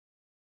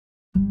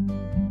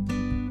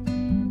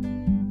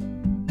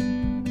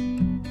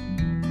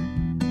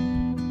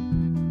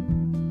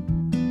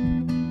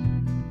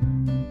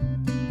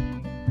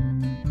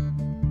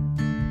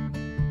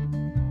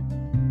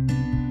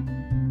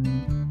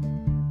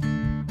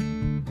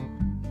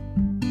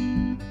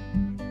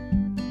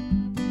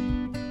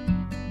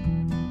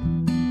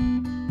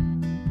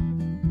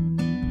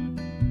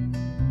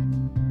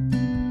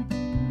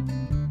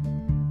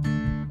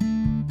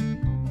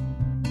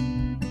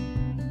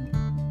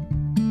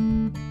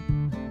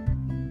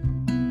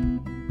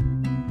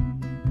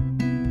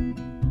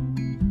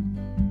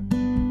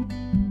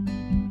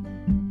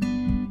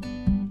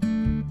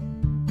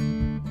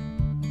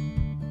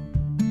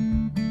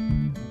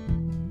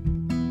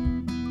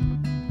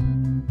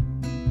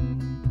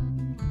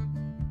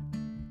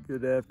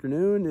Good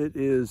afternoon. It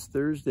is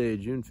Thursday,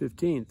 June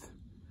 15th,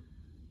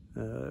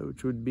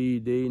 which would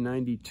be day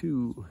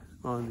 92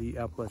 on the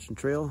Appalachian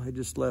Trail. I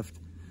just left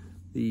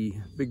the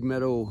Big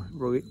Meadow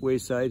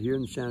wayside here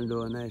in the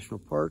Shenandoah National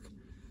Park.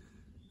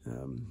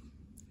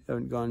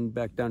 Haven't gone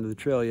back down to the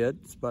trail yet.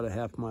 It's about a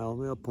half mile,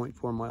 well,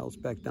 0.4 miles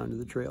back down to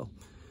the trail.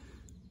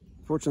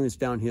 Fortunately, it's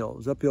downhill. It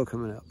was uphill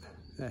coming up.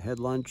 I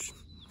had lunch,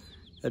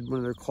 had one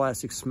of their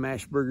classic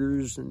smash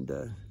burgers, and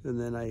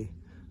then I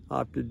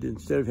opted,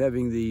 instead of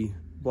having the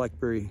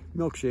blackberry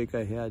milkshake,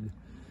 I had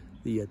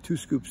the 2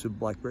 scoops of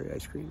blackberry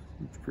ice cream.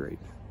 It's great,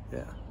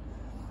 yeah.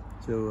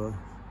 So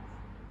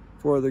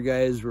 4 other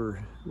guys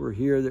were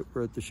here that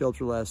were at the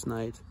shelter last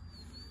night.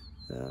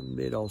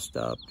 They'd all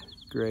stopped.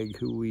 Greg,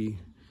 who we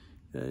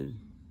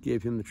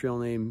gave him the trail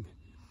name,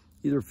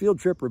 either Field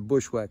Trip or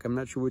Bushwhack. I'm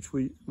not sure which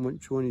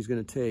one he's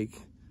going to take.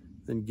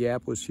 Then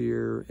Gap was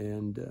here,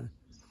 and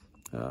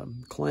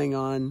Clang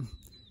On,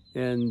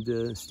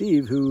 and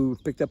Steve, who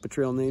picked up a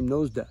trail name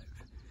Nosedive.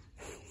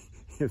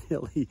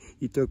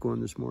 he took one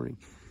this morning.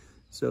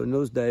 So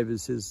Nosedive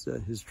is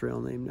his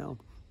trail name now.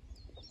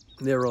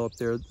 They're all up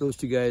there. Those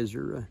 2 guys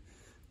are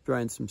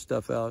trying some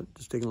stuff out,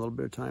 just taking a little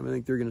bit of time. I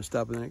think they're going to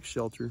stop at the next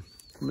shelter.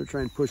 I'm going to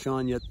try and push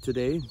on yet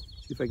today,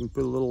 see if I can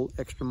put a little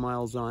extra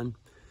miles on,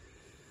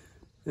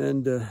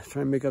 and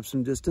try and make up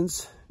some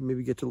distance,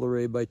 maybe get to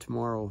Luray by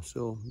tomorrow.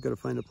 So I've got to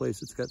find a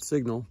place that's got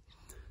signal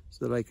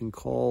so that I can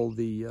call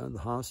the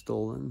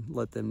hostel and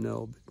let them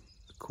know. But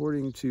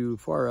according to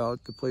Far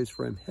Out, the place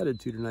where I'm headed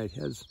to tonight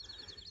has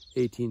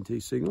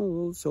AT&T signal.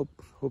 Well, let's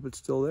hope it's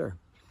still there.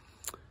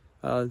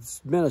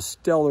 It's been a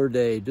stellar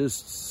day,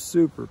 just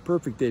super,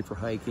 perfect day for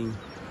hiking.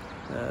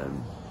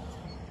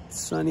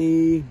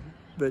 Sunny,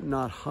 but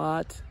not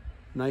hot.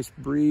 Nice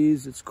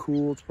breeze, it's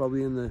cool. It's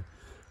probably in the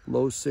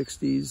low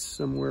 60s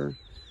somewhere.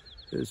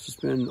 It's just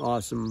been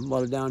awesome. A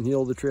lot of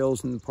downhill. The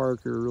trails in the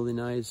park are really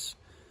nice.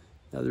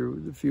 There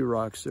were a few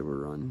rocks that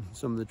were on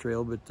some of the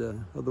trail, but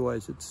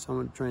otherwise I'm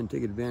going to try and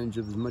take advantage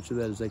of as much of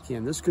that as I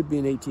can. This could be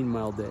an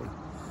 18-mile day.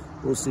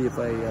 We'll see if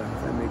I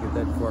make it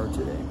that far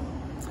today.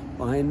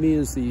 Behind me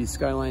is the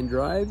Skyline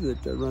Drive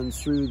that runs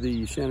through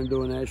the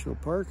Shenandoah National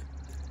Park,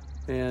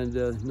 and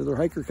another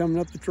hiker coming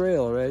up the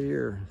trail right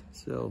here.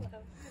 So,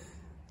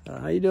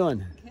 how you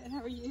doing? Good.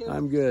 How are you?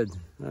 I'm good.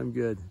 I'm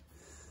good.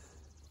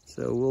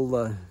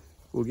 So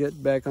we'll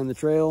get back on the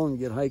trail and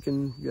get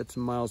hiking. We've got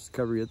some miles to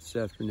cover yet this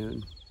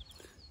afternoon.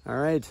 All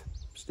right,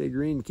 stay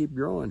green, keep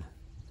growing.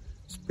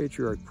 It's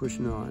Patriarch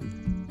pushing on.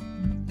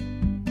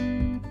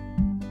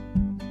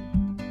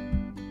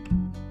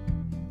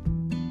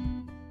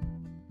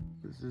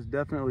 This is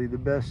definitely the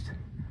best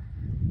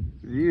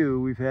view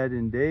we've had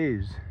in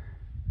days.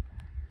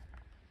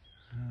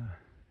 A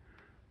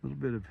little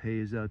bit of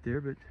haze out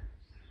there, but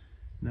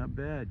not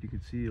bad. You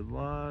can see a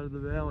lot of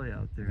the valley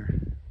out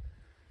there.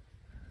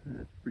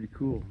 That's pretty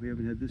cool. We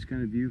haven't had this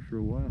kind of view for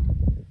a while.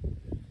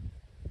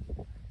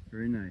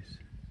 Very nice.